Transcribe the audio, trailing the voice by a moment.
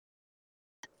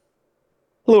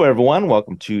Hello, everyone.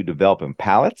 Welcome to Developing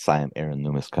Palettes. I am Aaron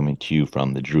Loomis coming to you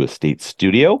from the Drew Estate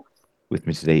Studio. With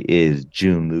me today is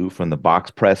June Liu from the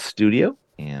Box Press Studio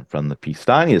and from the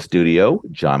Pistania Studio,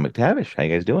 John McTavish. How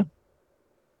you guys doing?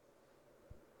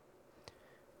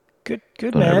 Good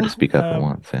Don't ever to man. speak up at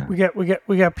once. Yeah, We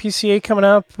got PCA coming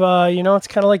up. It's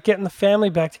kind of like getting the family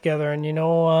back together, and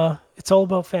it's all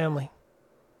about family.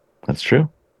 that's true.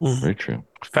 Mm. Very true.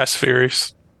 Fast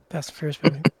Furious. Fast and Furious,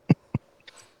 baby.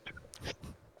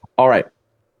 All right.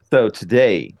 So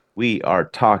today we are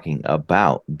talking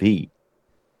about the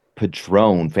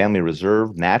Padron Family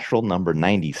Reserve Natural number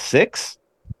 96.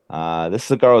 This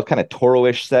cigar was kind of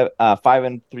Toro-ish, 5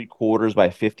 3/4 by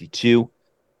 52.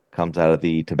 Comes out of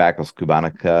the Tabacos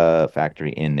Cubanica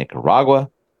factory in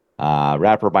Nicaragua.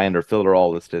 Wrapper, binder, filler,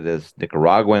 all listed as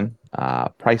Nicaraguan.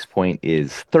 Price point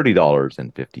is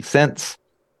 $30.50.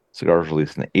 Cigar was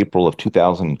released in April of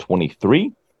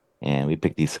 2023. And we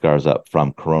picked these cigars up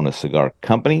from Corona Cigar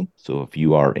Company. So if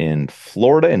you are in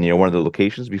Florida and you're one of the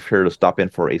locations, be sure to stop in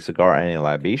for a cigar and a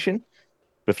libation.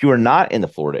 But if you are not in the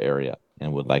Florida area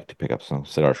and would like to pick up some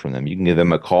cigars from them, you can give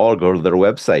them a call or go to their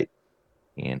website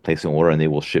and place an order, and they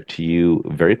will ship to you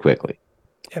very quickly.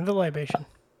 And the libation.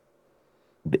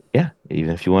 Yeah,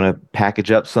 even if you want to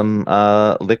package up some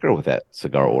liquor with that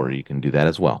cigar order, you can do that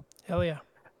as well. Hell yeah.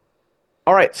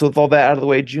 All right, so with all that out of the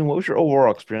way, June, what was your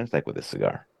overall experience like with this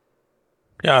cigar?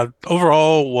 Yeah,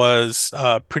 overall was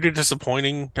pretty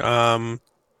disappointing. I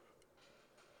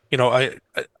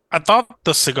thought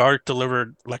the cigar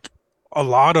delivered like a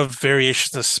lot of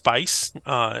variations of spice,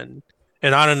 and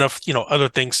not enough, other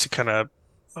things to kind of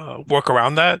work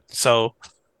around that. So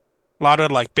a lot of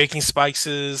like baking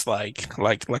spices, like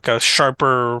a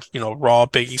sharper, raw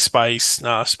baking spice,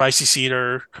 spicy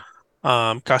cedar.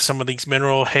 Got some of these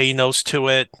mineral hay notes to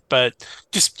it, but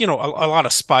just, a lot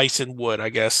of spice and wood, I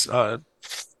guess.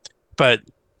 But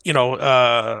you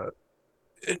know,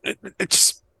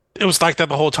 it was like that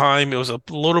the whole time. It was a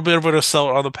little bit of an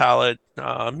assault on the palate,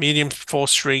 medium full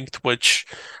strength, which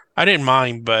I didn't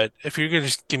mind. But if you're gonna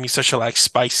just give me such a like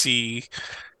spicy,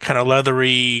 kind of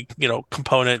leathery,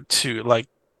 component to like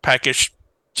package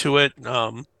to it,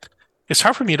 it's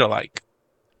hard for me to like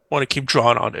want to keep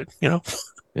drawing on it. Yeah.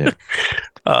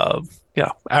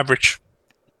 Yeah, average.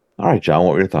 All right, John,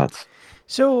 what were your thoughts?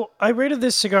 So I rated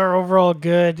this cigar overall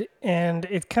good, and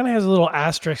it kind of has a little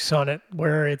asterisk on it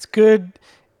where it's good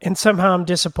and somehow I'm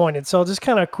disappointed. So I'll just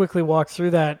kind of quickly walk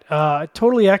through that. I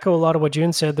totally echo a lot of what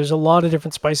June said. There's a lot of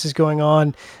different spices going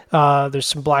on. There's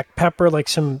some black pepper, like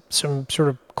some sort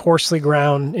of coarsely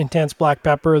ground intense black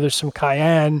pepper. There's some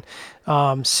cayenne,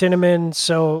 cinnamon.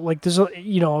 So like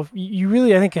you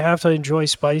really I think you have to enjoy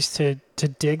spice to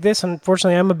dig this.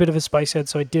 Unfortunately, I'm a bit of a spice head,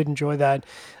 so I did enjoy that.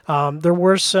 There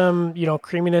were some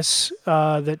creaminess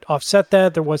that offset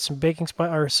that. There was some baking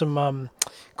spice or some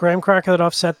graham cracker that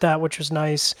offset that, which was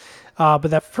nice. But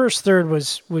that first third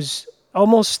was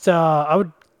almost I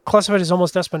would classify it as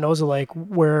almost Espinosa like,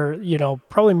 where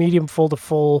probably medium full to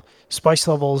full spice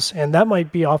levels, and that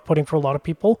might be off putting for a lot of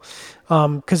people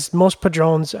because most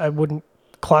Padrones I wouldn't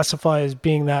classify as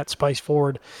being that spice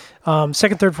forward.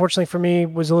 Second third, fortunately for me,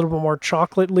 was a little bit more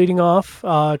chocolate leading off,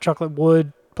 chocolate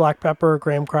wood, black pepper,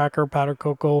 graham cracker, powdered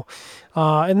cocoa,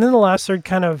 and then the last third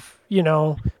kind of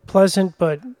pleasant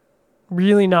but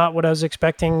really not what I was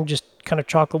expecting. Just kind of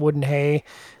chocolate wood and hay.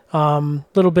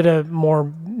 Little bit of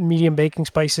more medium baking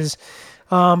spices.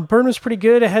 Burn was pretty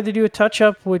good. I had to do a touch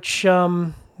up, which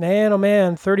man, oh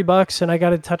man, $30, and I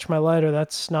got to touch my lighter.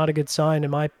 That's not a good sign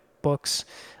in my books.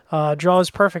 Draw is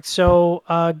perfect, so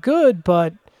good,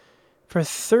 but for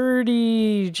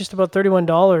 30, just about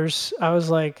 $31, I was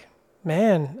like,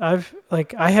 man,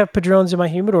 I have Padrones in my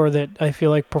humidor that I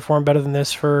feel like perform better than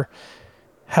this for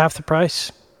half the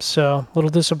price. So a little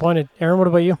disappointed. Aaron, what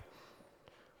about you?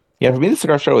 Yeah, for me, the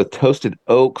cigar started with toasted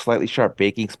oak, slightly sharp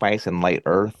baking spice, and light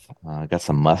earth. Got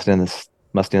some mustiness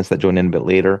that joined in a bit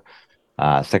later.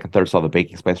 Second third saw the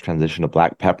baking spice transition to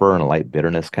black pepper and a light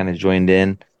bitterness kind of joined in.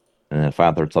 And then the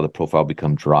final third saw the profile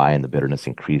become dry and the bitterness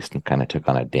increased and kind of took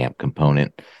on a damp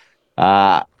component.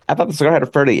 I thought the cigar had a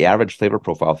fairly average flavor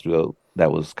profile through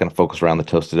that was kind of focused around the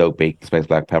toasted oak, baking spice,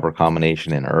 black pepper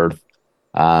combination and earth.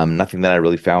 Nothing that I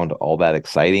really found all that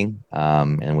exciting.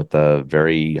 And with the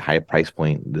very high price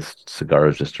point, this cigar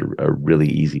is just a really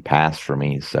easy pass for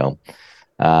me. So,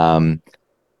 um,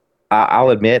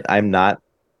 I'll admit I'm not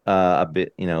a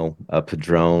bit, a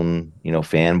Padron,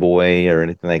 fanboy or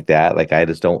anything like that. Like I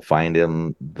just don't find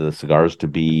the cigars to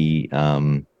be,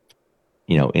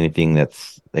 anything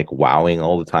that's like wowing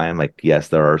all the time. Like yes,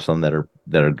 there are some that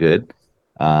are good.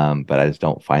 But I just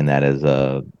don't find that as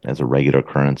a regular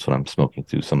occurrence when I'm smoking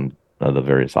through some of the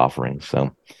various offerings.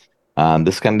 So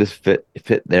this kind of just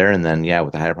fit there. And then yeah,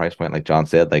 with the higher price point, like John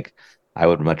said, like I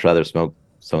would much rather smoke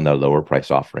some of the lower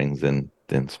price offerings than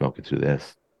smoke it through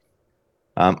this.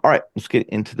 All right, let's get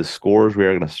into the scores. We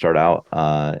are going to start out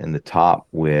in the top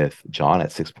with John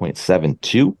at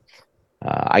 6.72.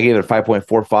 I gave it a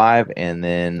 5.45, and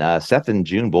then Seth and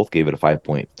June both gave it a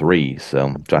 5.3.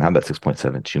 So, John, how about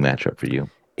 6.72 matchup for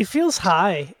you? It feels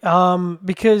high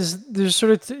because there's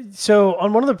sort of so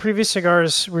on one of the previous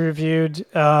cigars we reviewed,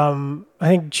 I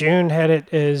think June had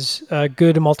it as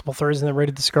good in multiple thirds and then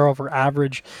rated the cigar over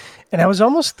average. And I was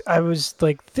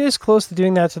like this close to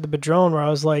doing that to the Padron where I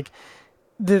was like,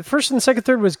 the first and second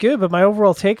third was good, but my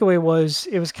overall takeaway was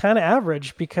it was kind of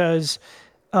average because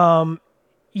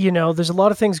there's a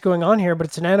lot of things going on here, but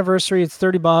it's an anniversary. It's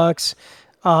 $30.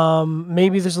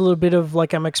 Maybe there's a little bit of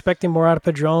like I'm expecting more out of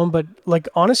Padron, but like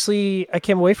honestly, I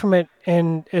came away from it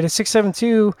and at a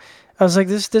 6.72, I was like,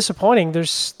 this is disappointing.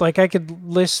 There's like I could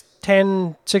list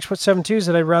 10 6.72s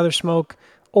that I'd rather smoke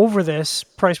over this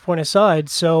price point aside.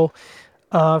 So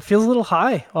feels a little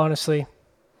high, honestly.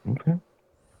 Okay.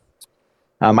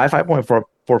 My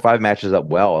 5.445 matches up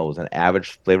well. It was an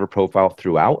average flavor profile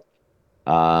throughout.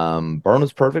 Burn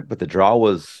was perfect, but the draw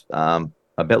was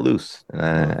a bit loose. And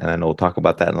I know we'll talk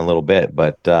about that in a little bit.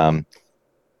 But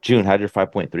June, how'd your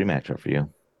 5.3 match up for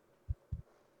you?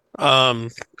 Um,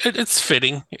 it's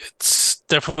fitting. It's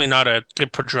definitely not a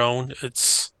good Padron.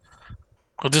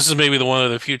 Well, this is maybe the one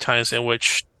of the few times in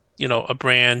which, a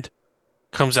brand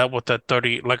comes out with a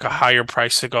 30, like a higher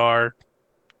price cigar,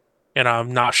 and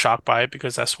I'm not shocked by it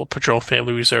because that's what Padron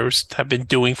Family Reserves have been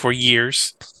doing for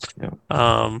years. Yeah.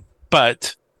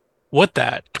 But with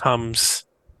that comes,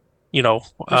 you know,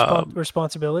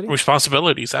 Responsibility.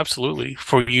 responsibilities, absolutely,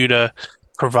 for you to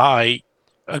provide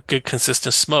a good,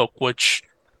 consistent smoke, which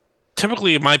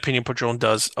typically, in my opinion, Padron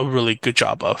does a really good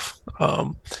job of,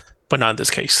 but not in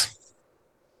this case.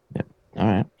 Yeah. All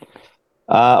right.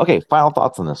 Okay, final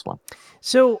thoughts on this one.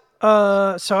 So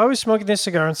I was smoking this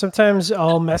cigar, and sometimes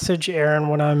I'll message Aaron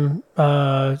when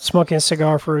I'm smoking a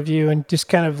cigar for review, and just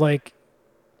kind of like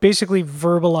basically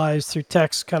verbalize through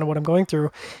text kind of what I'm going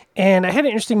through. And I had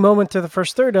an interesting moment to the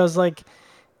first third. I was like,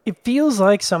 it feels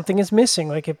like something is missing.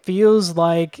 Like it feels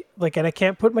like, and I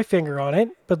can't put my finger on it,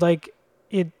 but like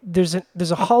there's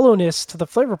a hollowness to the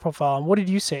flavor profile. And what did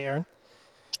you say, Aaron?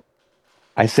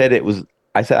 I said it was.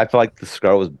 I said I felt like the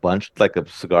cigar was bunched like a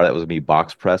cigar that was gonna be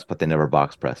box pressed, but they never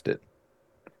box pressed it.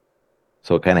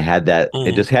 So it kind of had that.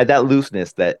 It Mm, just had that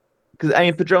looseness that because I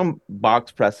mean, Padron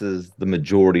box presses the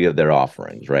majority of their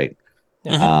offerings, right?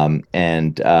 Yeah. hmm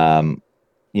And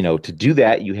to do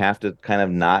that, you have to kind of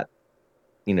not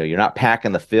you're not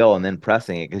packing the fill and then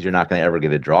pressing it because you're not going to ever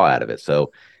get a draw out of it.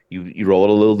 So you roll it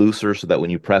a little looser so that when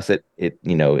you press it, it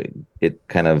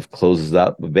kind of closes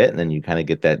up a bit, and then you kind of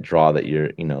get that draw that you're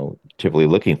typically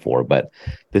looking for. But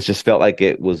this just felt like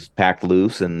it was packed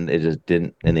loose, and it just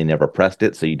didn't, and they never pressed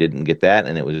it, so you didn't get that,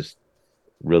 and it was just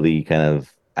really kind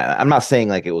of. I'm not saying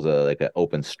like it was a like an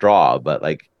open straw, but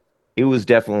like it was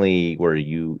definitely where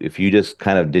if you just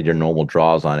kind of did your normal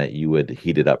draws on it, you would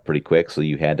heat it up pretty quick. So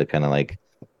you had to kind of like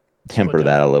Slow it temper down.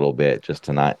 that a little bit just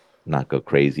to not go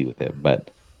crazy with it.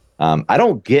 But I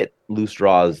don't get loose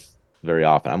draws very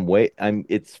often. I'm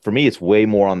it's for me it's way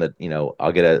more on the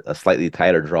I'll get a slightly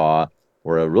tighter draw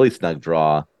or a really snug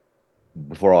draw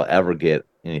before I'll ever get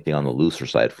anything on the looser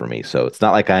side for me. So it's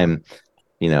not like I'm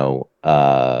you know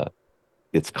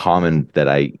it's common that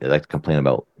I like to complain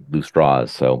about loose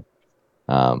draws. So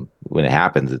when it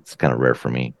happens, it's kind of rare for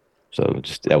me. So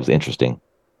just that was interesting.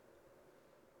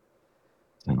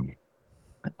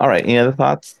 All right, any other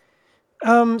thoughts?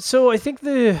 So I think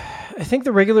the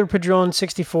regular Padron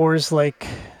 64 is like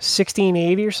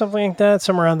 1680 or something like that,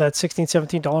 somewhere around that 16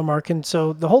 $17 mark. And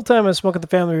so the whole time I was smoking the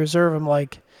Family Reserve, I'm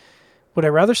like, would I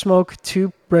rather smoke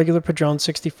two regular Padron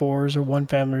 64s or one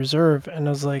Family Reserve? And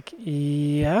I was like,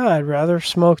 yeah, I'd rather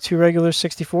smoke two regular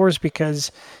 64s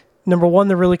because number one,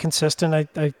 they're really consistent.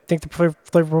 I think the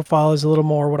flavor profile is a little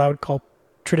more what I would call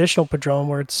traditional Padron,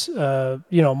 where it's a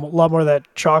lot more of that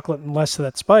chocolate and less of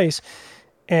that spice.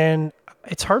 And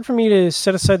it's hard for me to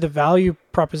set aside the value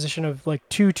proposition of like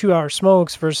 2 2 hour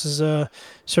smokes versus a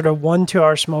sort of 1 2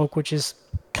 hour smoke, which is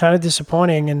kind of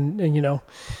disappointing.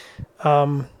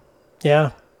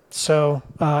 Yeah. So,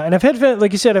 and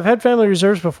like you said, I've had family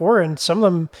reserves before, and some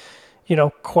of them,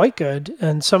 quite good,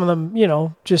 and some of them,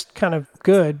 just kind of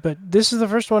good. But this is the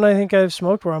first one I think I've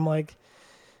smoked where I'm like,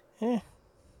 eh,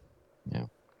 Yeah.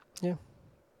 yeah.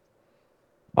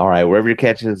 All right, wherever you're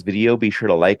catching this video, be sure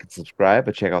to like and subscribe,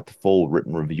 but check out the full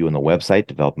written review on the website,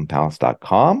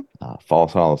 developingpalace.com. Follow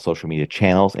us on all the social media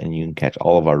channels, and you can catch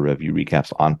all of our review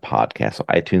recaps on podcasts, so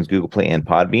iTunes, Google Play, and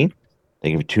Podbean.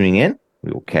 Thank you for tuning in.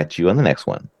 We will catch you on the next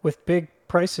one. With big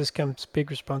prices comes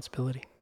big responsibility.